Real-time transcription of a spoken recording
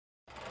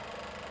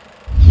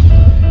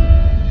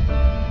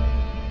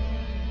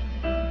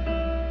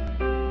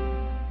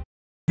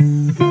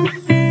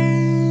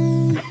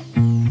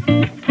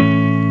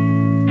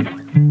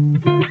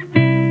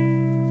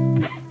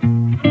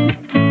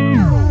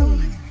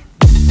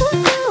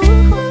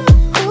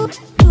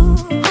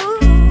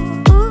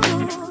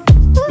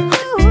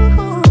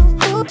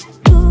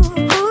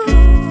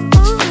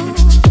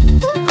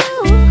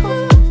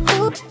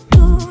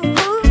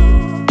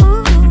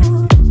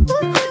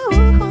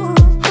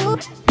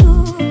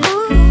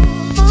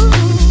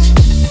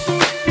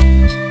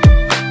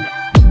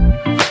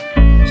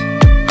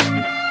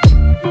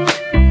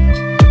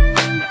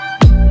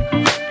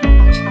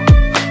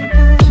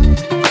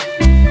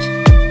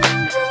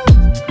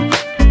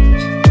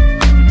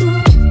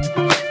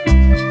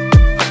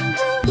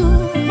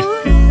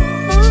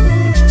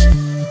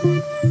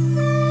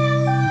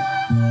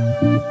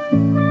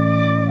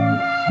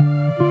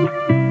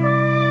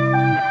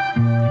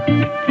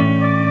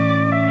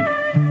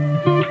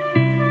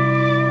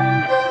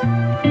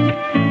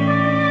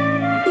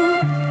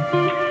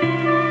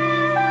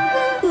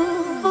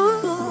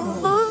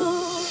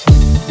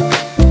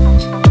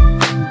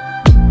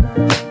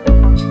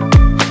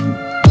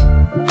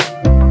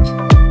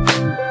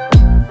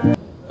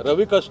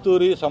రవి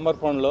కస్తూరి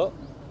సమర్పణలో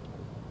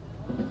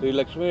Shri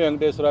Lakshmi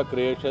Venkateswara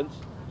creations,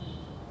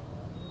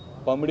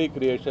 Pamidi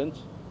creations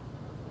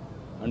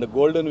and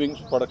golden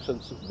wings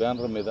productions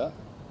banner మీద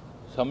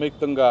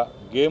సంయుక్తంగా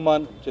గేమ్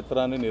ఆన్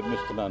చిత్రాన్ని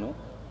నిర్మిస్తున్నాను.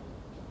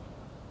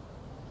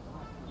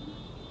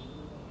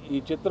 ఈ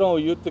చిత్రం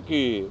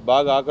యూత్కి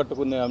బాగా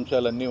ఆకట్టుకునే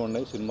అంశాలన్నీ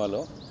ఉన్నాయి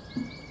సినిమాలో.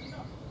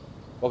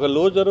 ఒక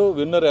లూజరు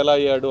విన్నర్ ఎలా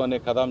అయ్యాడు అనే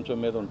కథాంశం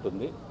మీద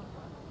ఉంటుంది.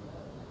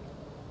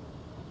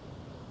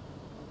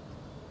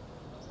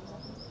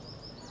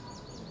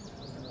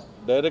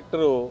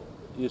 డైరెక్టరు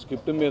ఈ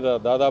స్క్రిప్ట్ మీద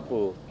దాదాపు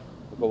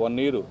ఒక 1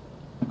 year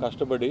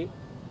కష్టపడి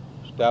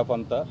స్టాఫ్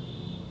అంతా,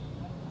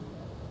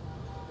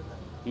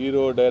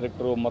 హీరో,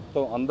 డైరెక్టరు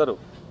మొత్తం అందరూ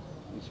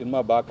ఈ సినిమా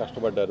బాగా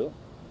కష్టపడ్డారు.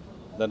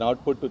 దాని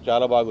అవుట్పుట్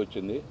చాలా బాగా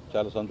వచ్చింది.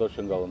 చాలా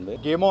సంతోషంగా ఉంది.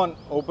 గేమ్ ఆన్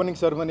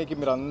ఓపెనింగ్ సెరమనీకి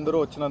మీరు అందరూ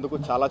వచ్చినందుకు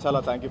చాలా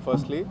చాలా థ్యాంక్ యూ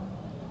ఫస్ట్లీ.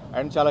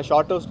 అండ్ చాలా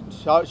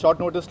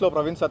షార్ట్ నోటీస్లో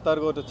ప్రవీణ్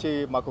సత్తారు గారు వచ్చి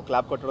మాకు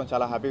క్లాప్ కొట్టడం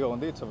చాలా హ్యాపీగా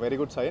ఉంది. It's a very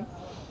good sign.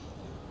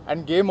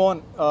 And Game On,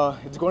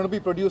 it's going to be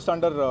produced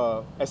under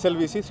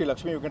SLVC, Sri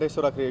Lakshmi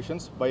Venkateswara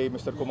Creations, by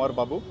Mr. Kumar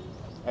Babu,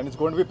 and it's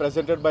going to be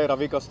presented by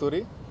Ravi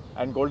Kasturi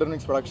and Golden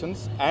Wings Productions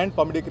and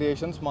Pamidi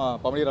Creations, ma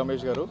Pamidi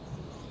Ramesh garu.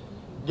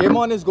 Game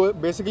On is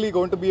basically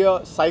going to be a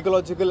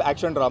psychological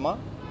action drama,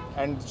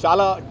 and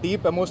chala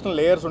deep emotional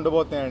layers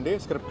undabothunandi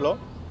script lo,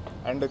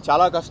 and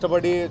chala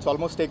kastabadi. It's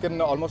almost taken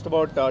almost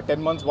about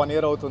 10 months, 1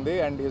 year avutundi,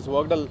 and he's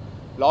worked a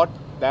lot.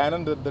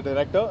 Dayanand, the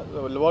director,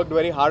 worked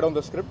very hard on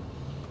the script.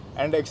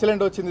 And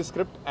excellent వచ్చింది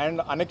script. And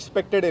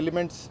unexpected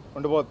elements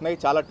ఉండబోతున్నాయి,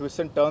 చాలా twist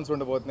and turns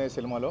ఉండబోతున్నాయి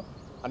సినిమాలో.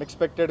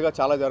 అన్ఎక్స్పెక్టెడ్గా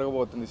చాలా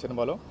జరగబోతుంది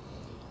సినిమాలో.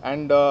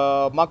 And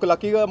మాకు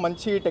లక్కీగా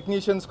మంచి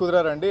technicians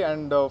కుదిరారండి.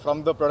 And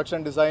from the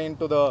production design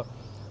to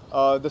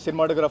the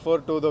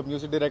cinematographer to the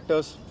music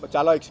directors,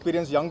 చాలా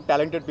ఎక్స్పీరియన్స్ యంగ్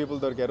టాలెంటెడ్ పీపుల్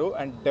దొరికారు.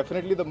 And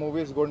definitely the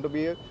movie is going to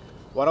be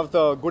one of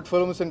the good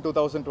films in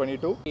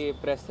 2022. ఈ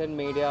press and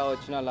media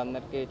వచ్చిన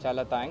వాళ్ళందరికీ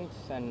చాలా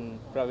thanks. And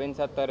Praveen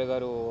Sattaru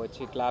గారు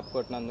వచ్చి clap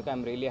కొట్టినందుకు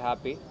I'm really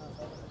happy.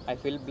 I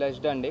feel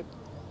blessed అండి.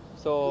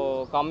 So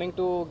coming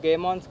to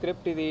game on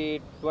script, ఇది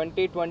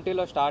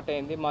 2020లో start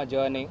అయింది మా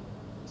జర్నీ.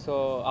 సో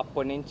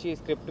అప్పటి నుంచి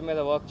స్క్రిప్ట్ మీద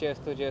వర్క్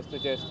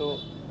చేస్తూ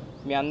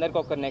మీ అందరికి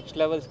ఒక నెక్స్ట్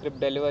లెవెల్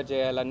స్క్రిప్ట్ డెలివర్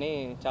చేయాలని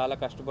చాలా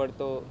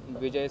కష్టపడుతూ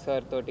విజయ్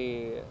సార్ తోటి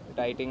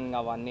రైటింగ్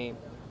అవన్నీ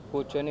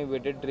కూర్చొని we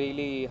did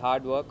really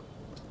hard work.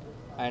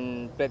 And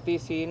ప్రతి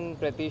సీన్,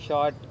 ప్రతి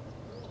shot,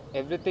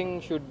 everything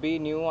should be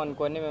new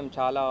అనుకొని మేము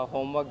చాలా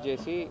హోంవర్క్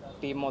చేసి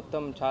టీం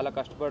మొత్తం చాలా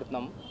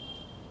కష్టపడుతున్నాం.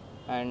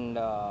 And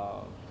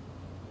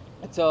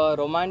it's a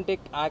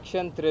romantic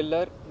action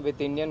thriller with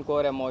Indian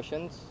core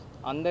emotions.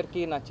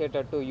 అందరికీ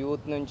నచ్చేటట్టు,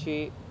 యూత్ నుంచి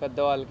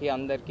పెద్దవాళ్ళకి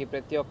అందరికీ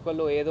ప్రతి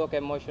ఒక్కళ్ళు ఏదో ఒక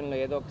ఎమోషన్లో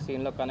ఏదో ఒక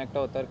సీన్లో కనెక్ట్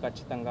అవుతారు.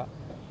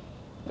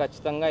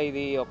 ఖచ్చితంగా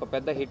ఇది ఒక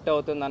పెద్ద హిట్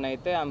అవుతుందని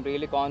అయితే I'm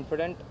really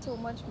confident. So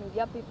much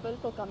media people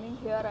for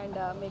coming here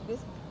and make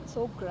this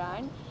so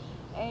grand.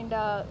 And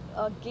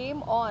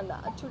Game On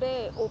today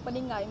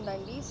opening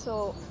ayindandi, so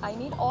I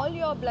need all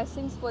your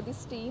blessings for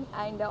this team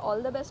and all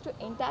the best to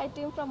entire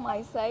team from my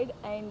side.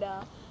 And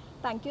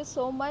thank you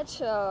so much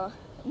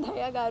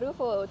Daya garu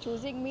for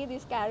choosing me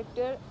this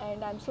character, and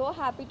I'm so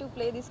happy to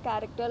play this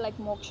character like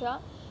Moksha.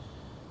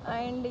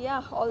 And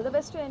yeah, all the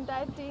best to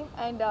entire team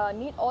and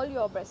need all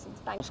your blessings.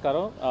 Thank you.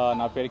 నమస్కారం,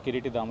 నా పేరు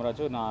కిరీటి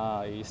దామరాజు.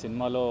 ఈ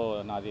సినిమాలో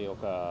నాది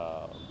ఒక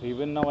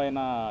విభిన్నమైన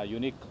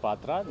unique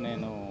పాత్ర.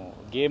 నేను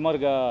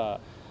గేమర్గా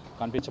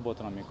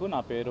కనిపించబోతున్నాను మీకు. నా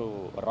పేరు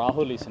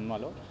రాహుల్. ఈ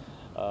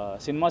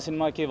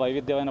సినిమాకి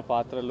వైవిధ్యమైన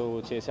పాత్రలు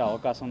చేసే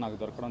అవకాశం నాకు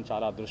దొరకడం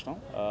చాలా అదృష్టం.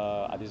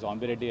 అది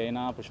జాంబిరెడ్డి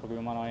అయినా, పుష్పక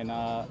విమానం అయినా,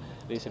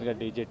 రీసెంట్గా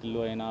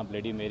డీజెట్లు అయినా,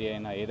 బ్లడీ మేరీ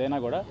అయినా, ఏదైనా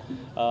కూడా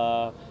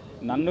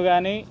నన్ను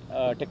కానీ,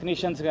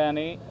 టెక్నీషియన్స్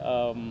కానీ,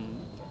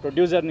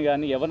 ప్రొడ్యూసర్ని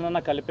కానీ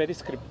ఎవరినన్నా కలిపేది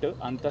స్క్రిప్ట్.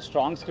 అంత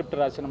స్ట్రాంగ్ స్క్రిప్ట్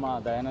రాసిన మా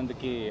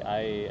దయానంద్కి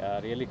I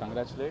really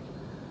congratulate.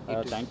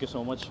 Thank you so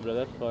much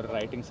brother for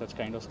writing such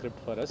kind of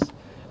script for us.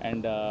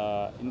 And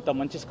ఇంత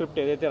మంచి స్క్రిప్ట్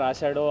ఏదైతే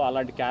రాశాడో,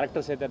 అలాంటి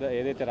క్యారెక్టర్స్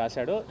ఏదైతే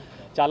రాశాడో,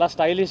 చాలా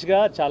స్టైలిష్గా,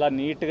 చాలా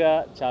నీట్గా,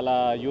 చాలా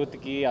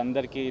యూత్కి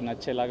అందరికీ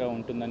నచ్చేలాగా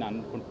ఉంటుందని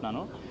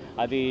అనుకుంటున్నాను.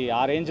 అది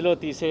ఆ రేంజ్లో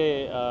తీసే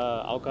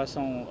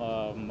అవకాశం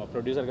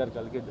ప్రొడ్యూసర్ గారు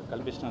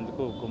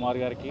కల్పించినందుకు కుమార్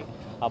గారికి,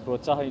 ఆ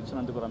ప్రోత్సాహం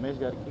ఇచ్చినందుకు రమేష్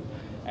గారికి,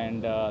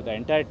 అండ్ ద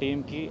ఎంటైర్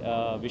టీమ్కి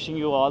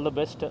wishing you all the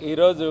best.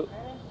 ఈరోజు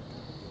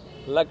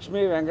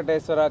Lakshmi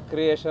Venkateswara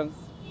creations,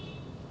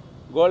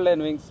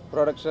 golden wings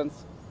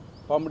productions,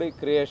 Pamidi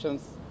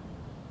creations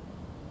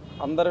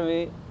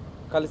అందరివి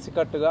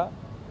కలిసికట్టుగా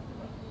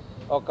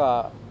ఒక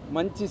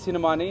మంచి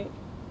సినిమాని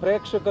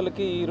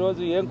ప్రేక్షకులకి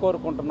ఈరోజు ఏం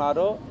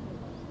కోరుకుంటున్నారో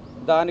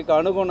దానికి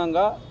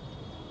అనుగుణంగా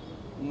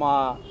మా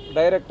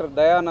డైరెక్టర్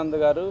దయానంద్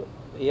గారు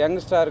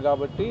యంగ్ స్టార్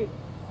కాబట్టి,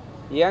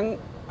 యంగ్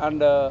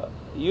అండ్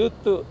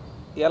యూత్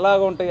ఎలాగ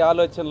ఉంటాయి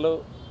ఆలోచనలు,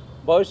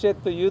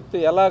 భవిష్యత్తు యూత్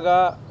ఎలాగా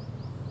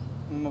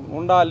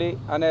ఉండాలి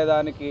అనే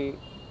దానికి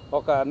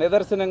ఒక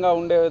నిదర్శనంగా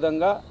ఉండే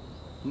విధంగా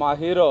మా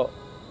హీరో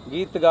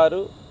గీత్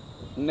గారు,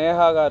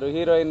 నేహా గారు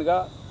హీరోయిన్గా,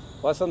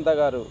 వసంత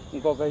గారు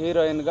ఇంకొక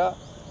హీరోయిన్గా,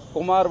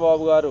 కుమార్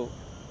బాబు గారు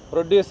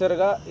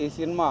ప్రొడ్యూసర్గా ఈ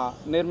సినిమా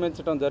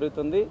నిర్మించడం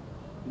జరుగుతుంది.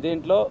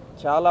 దీంట్లో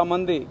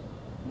చాలామంది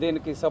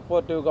దీనికి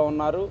సపోర్టివ్గా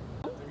ఉన్నారు.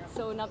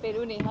 सो ना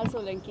पेरू नेहा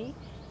सोलंकी.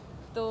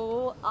 तो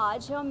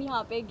आज हम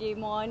यहाँ पे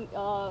गेम ऑन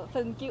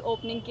फिल्म की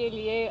ओपनिंग के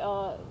लिए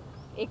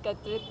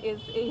एकत्रित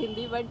इस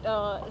हिंदी बट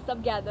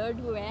सब गैदर्ड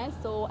हुए हैं.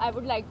 सो I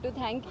would like to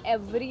thank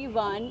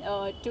everyone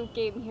to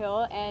came here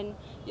and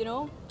you know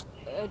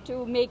to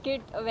make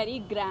it very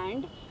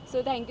grand.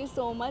 So thank you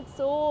so much.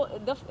 So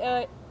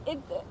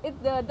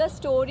the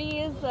story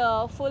is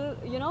full,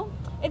 you know,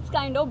 it's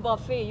kind of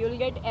buffet. You'll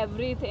get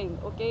everything,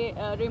 okay?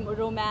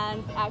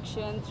 Romance,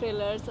 action,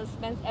 thriller,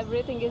 suspense,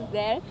 everything is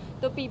there.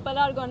 So people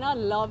are gonna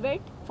love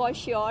it for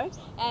sure.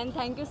 And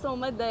thank you so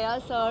much Daya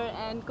sir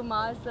and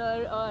Kumar sir,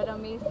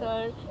 Ramesh sir,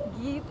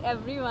 Geet,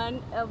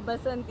 everyone,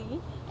 Basanti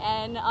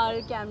and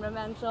our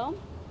cameraman sir.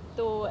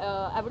 So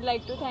I would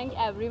like to thank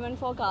everyone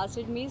for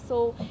casting me. So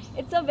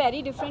it's a very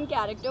different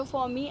character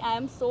for me. I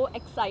am so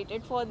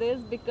excited for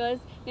this because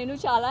nenu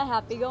chala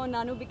happy ga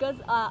unnanu because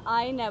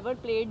I never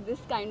played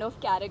this kind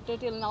of character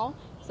till now.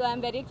 So I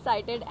am very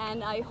excited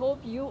and I hope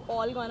you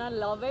all gonna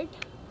love it.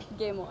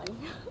 Game on.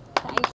 Thanks.